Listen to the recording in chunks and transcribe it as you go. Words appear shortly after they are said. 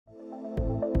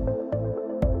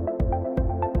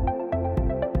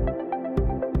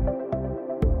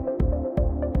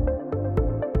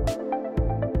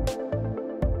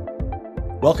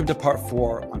Welcome to part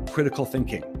 4 on critical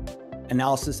thinking,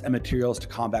 analysis and materials to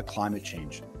combat climate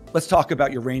change. Let's talk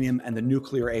about uranium and the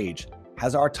nuclear age.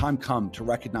 Has our time come to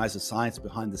recognize the science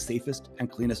behind the safest and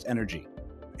cleanest energy?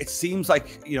 It seems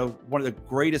like, one of the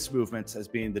greatest movements has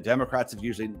been the Democrats have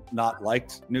usually not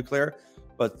liked nuclear,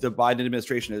 but the Biden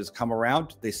administration has come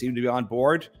around. They seem to be on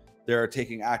board. They're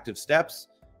taking active steps.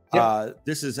 Yeah.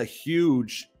 This is a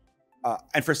huge,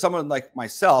 and for someone like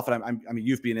myself, and I mean,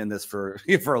 you've been in this for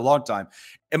a long time,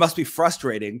 it must be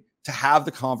frustrating to have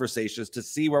the conversations, to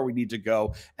see where we need to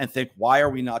go and think, why are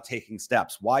we not taking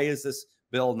steps? Why is this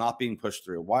bill not being pushed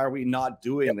through? Why are we not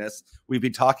doing this? We've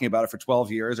been talking about it for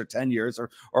 12 years or 10 years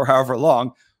or however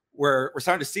long. We're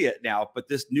starting to see it now, but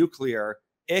this nuclear,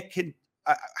 it can,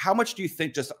 how much do you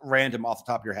think, just random off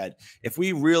the top of your head, if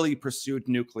we really pursued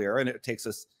nuclear and it takes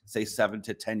us, say, 7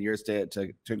 to 10 years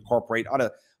to incorporate on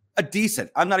a decent,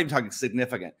 I'm not even talking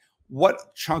significant,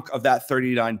 what chunk of that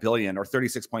 39 billion or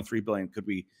 36.3 billion could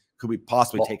we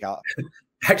possibly take out?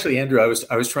 Actually, Andrew, I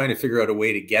was trying to figure out a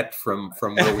way to get from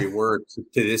where we were to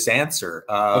this answer.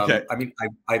 Okay. I mean,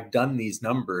 I've done these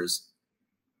numbers,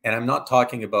 and I'm not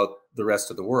talking about the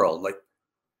rest of the world. Like,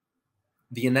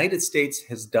 the United States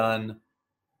has done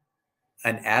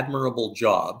an admirable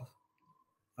job.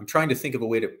 I'm trying to think of a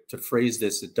way to phrase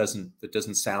this that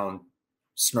doesn't sound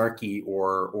snarky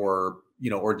or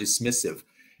dismissive.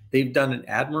 They've done an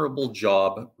admirable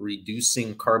job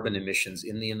reducing carbon emissions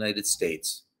in the United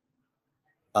States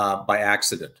by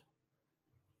accident.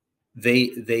 They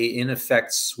in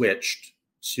effect switched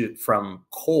from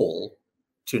coal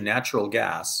to natural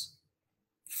gas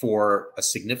for a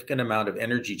significant amount of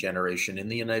energy generation in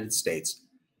the United States,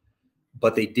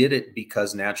 but they did it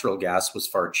because natural gas was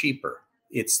far cheaper.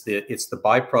 It's the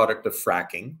byproduct of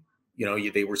fracking.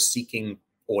 They were seeking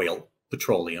oil,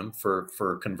 petroleum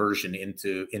for conversion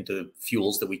into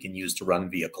fuels that we can use to run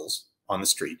vehicles on the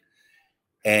street.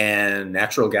 And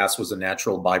natural gas was a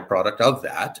natural byproduct of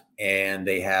that. And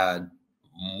they had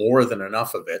more than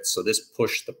enough of it. So this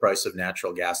pushed the price of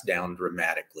natural gas down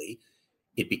dramatically.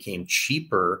 It became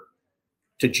cheaper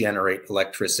to generate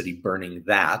electricity burning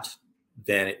that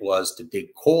than it was to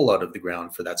dig coal out of the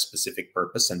ground for that specific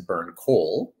purpose and burn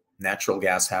coal. Natural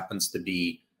gas happens to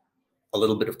be a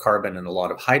little bit of carbon and a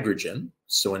lot of hydrogen.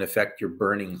 So in effect, you're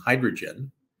burning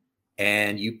hydrogen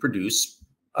and you produce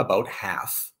about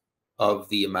half of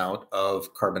the amount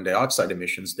of carbon dioxide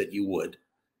emissions that you would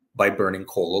by burning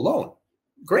coal alone.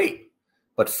 Great.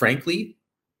 But frankly,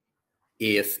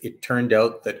 if it turned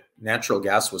out that natural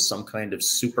gas was some kind of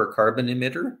super carbon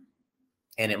emitter,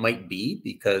 and it might be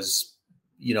because,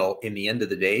 in the end of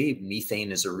the day,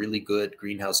 methane is a really good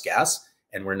greenhouse gas,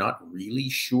 and we're not really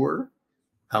sure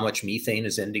how much methane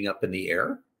is ending up in the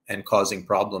air and causing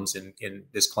problems in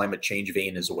this climate change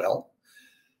vein as well.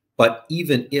 But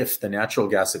even if the natural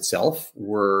gas itself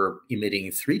were emitting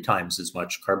 3 times as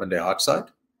much carbon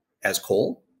dioxide as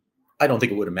coal, I don't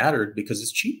think it would have mattered because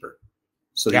it's cheaper.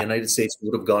 So the United States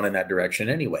would have gone in that direction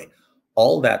anyway.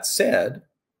 All that said,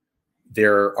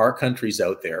 there are countries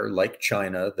out there like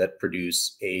China that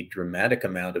produce a dramatic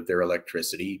amount of their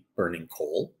electricity burning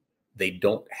coal. They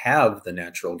don't have the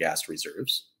natural gas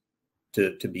reserves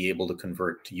to be able to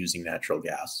convert to using natural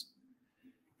gas.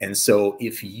 And so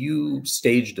if you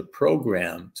staged a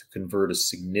program to convert a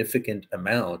significant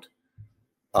amount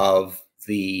of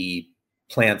the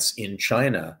plants in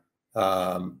China,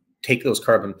 take those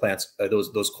carbon plants,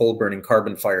 those coal burning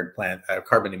carbon fired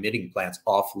carbon emitting plants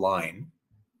offline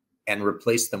and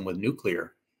replace them with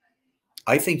nuclear,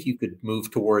 I think you could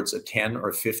move towards a 10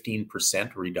 or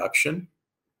 15% reduction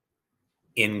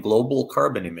in global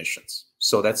carbon emissions.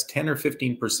 So that's 10 or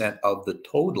 15% of the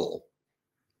total,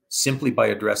 simply by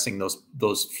addressing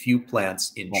those few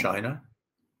plants in China,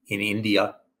 in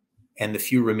India, and the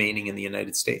few remaining in the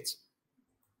United States.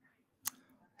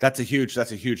 That's a huge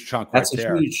chunk. That's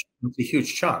a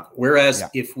huge chunk. Whereas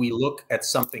if we look at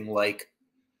something like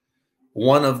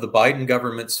one of the Biden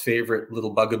government's favorite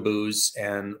little bugaboos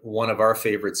and one of our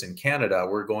favorites in Canada,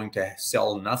 we're going to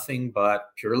sell nothing but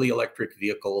purely electric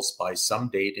vehicles by some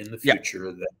date in the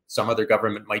future that some other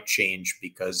government might change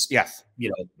because,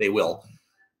 they will.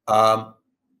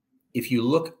 If you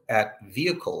look at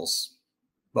vehicles,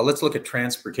 well, let's look at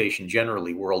transportation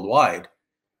generally worldwide.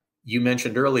 You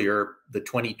mentioned earlier the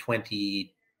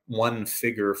 2021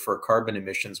 figure for carbon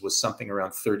emissions was something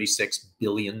around 36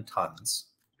 billion tons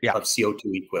of CO2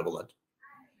 equivalent.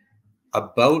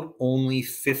 About only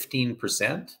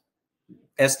 15%,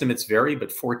 estimates vary,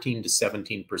 but 14 to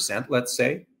 17%, let's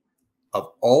say,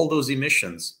 of all those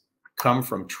emissions come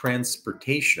from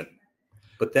transportation.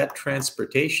 But that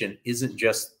transportation isn't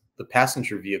just the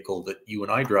passenger vehicle that you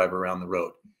and I drive around the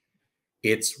road.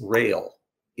 it's rail,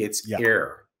 it's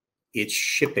air, it's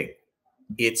shipping,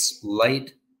 it's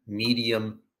light,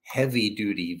 medium, heavy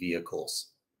duty vehicles.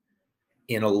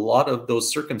 In a lot of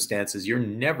those circumstances, you're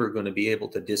never going to be able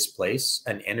to displace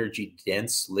an energy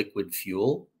dense liquid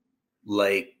fuel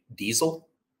like diesel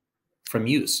from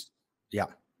use. Yeah.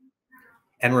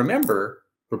 And remember,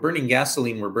 we're burning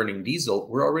gasoline, we're burning diesel,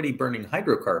 we're already burning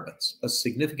hydrocarbons. A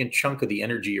significant chunk of the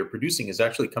energy you're producing is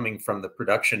actually coming from the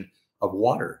production of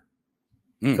water,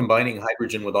 combining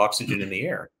hydrogen with oxygen in the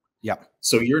air. Yeah.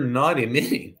 So you're not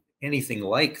emitting anything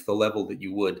like the level that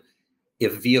you would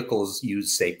if vehicles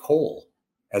use, say, coal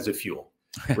as a fuel.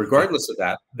 Regardless of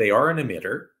that, they are an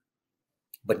emitter,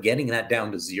 but getting that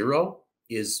down to zero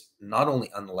is not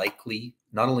only unlikely,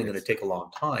 not only going to take a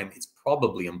long time, it's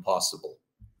probably impossible.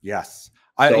 Yes.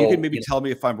 You can maybe tell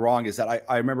me if I'm wrong, is that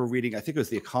I remember reading, I think it was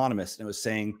The Economist, and it was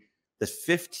saying that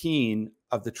 15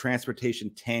 of the transportation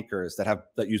tankers that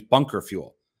use bunker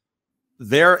fuel,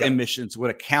 their emissions would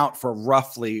account for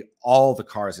roughly all the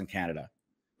cars in Canada.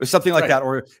 It was something like that,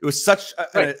 or it was such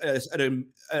a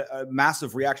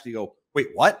massive reaction. You go, wait,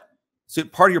 what? So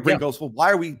part of your brain goes, well,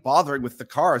 why are we bothering with the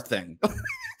car thing?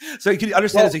 So you can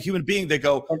understand as a human being, they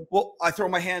go, well, I throw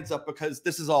my hands up because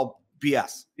this is all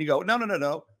BS. You go,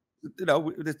 no. You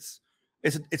know,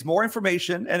 it's more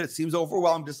information and it seems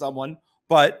overwhelming to someone,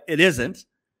 but it isn't.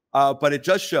 But it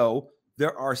does show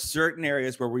there are certain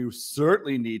areas where we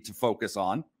certainly need to focus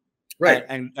on,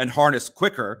 and harness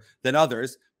quicker than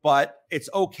others. But it's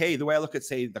okay. The way I look at,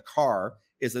 say, the car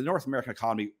is the North American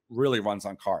economy really runs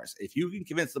on cars. If you can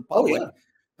convince the public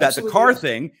that the car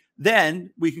thing,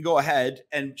 then we can go ahead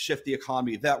and shift the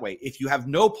economy that way. If you have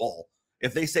no pull,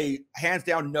 if they say hands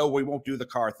down, no, we won't do the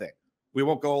car thing, we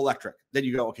won't go electric, then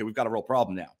you go, okay, we've got a real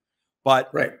problem now.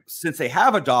 But since they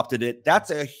have adopted it,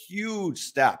 that's a huge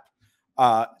step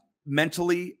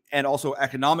mentally and also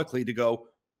economically to go,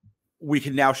 we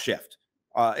can now shift.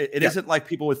 It isn't like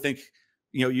people would think,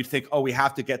 you know, you'd think, oh, we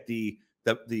have to get the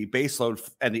baseload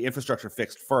and the infrastructure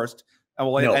fixed first, and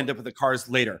we'll end up with the cars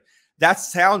later. That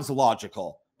sounds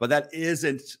logical, but that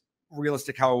isn't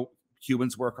realistic how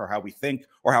humans work or how we think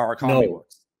or how our economy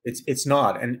works. It's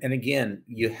not. And again,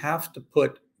 you have to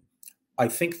put, I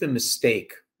think the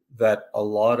mistake that a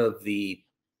lot of the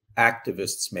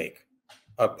activists make,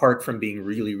 apart from being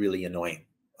really, really annoying.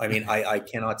 I mean, I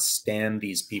cannot stand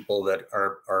these people that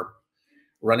are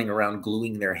running around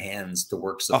gluing their hands to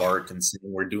works of art and saying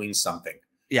we're doing something.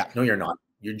 Yeah. No, you're not.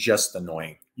 You're just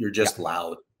annoying. You're just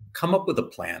loud. Come up with a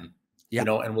plan, you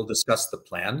know, and we'll discuss the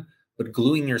plan. But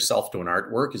gluing yourself to an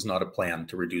artwork is not a plan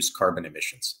to reduce carbon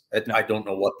emissions. I don't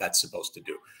know what that's supposed to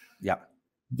do. Yeah.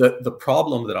 The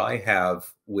problem that I have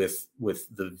with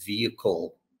the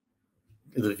vehicle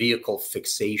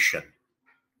fixation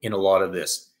in a lot of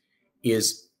this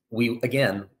is we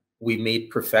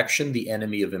made perfection the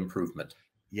enemy of improvement.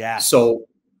 Yeah. So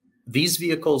these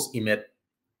vehicles emit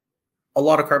a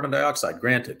lot of carbon dioxide,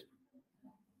 granted.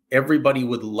 Everybody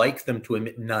would like them to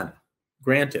emit none,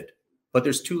 granted. But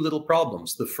there's two little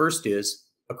problems. The first is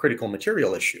a critical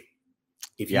material issue.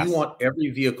 If you want every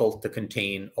vehicle to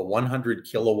contain a 100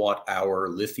 kilowatt hour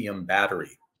lithium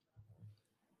battery,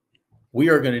 we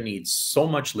are going to need so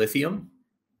much lithium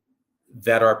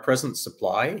that our present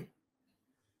supply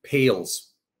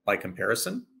pales by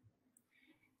comparison.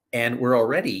 And we're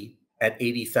already at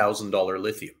 $80,000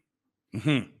 lithium.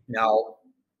 Now,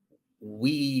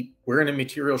 we're in a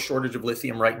material shortage of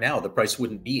lithium right now. The price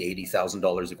wouldn't be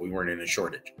 $80,000 if we weren't in a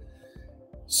shortage.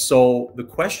 So the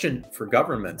question for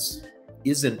governments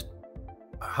isn't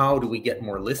how do we get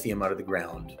more lithium out of the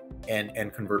ground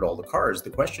and convert all the cars. The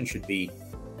question should be,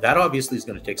 that obviously is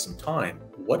going to take some time.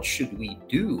 What should we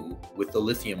do with the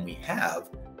lithium we have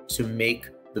to make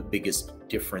the biggest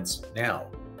difference now?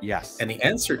 Yes. And the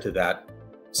answer to that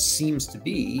seems to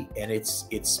be, and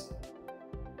it's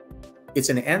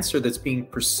an answer that's being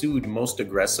pursued most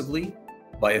aggressively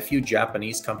by a few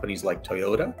Japanese companies like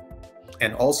Toyota,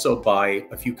 and also by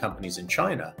a few companies in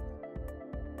China,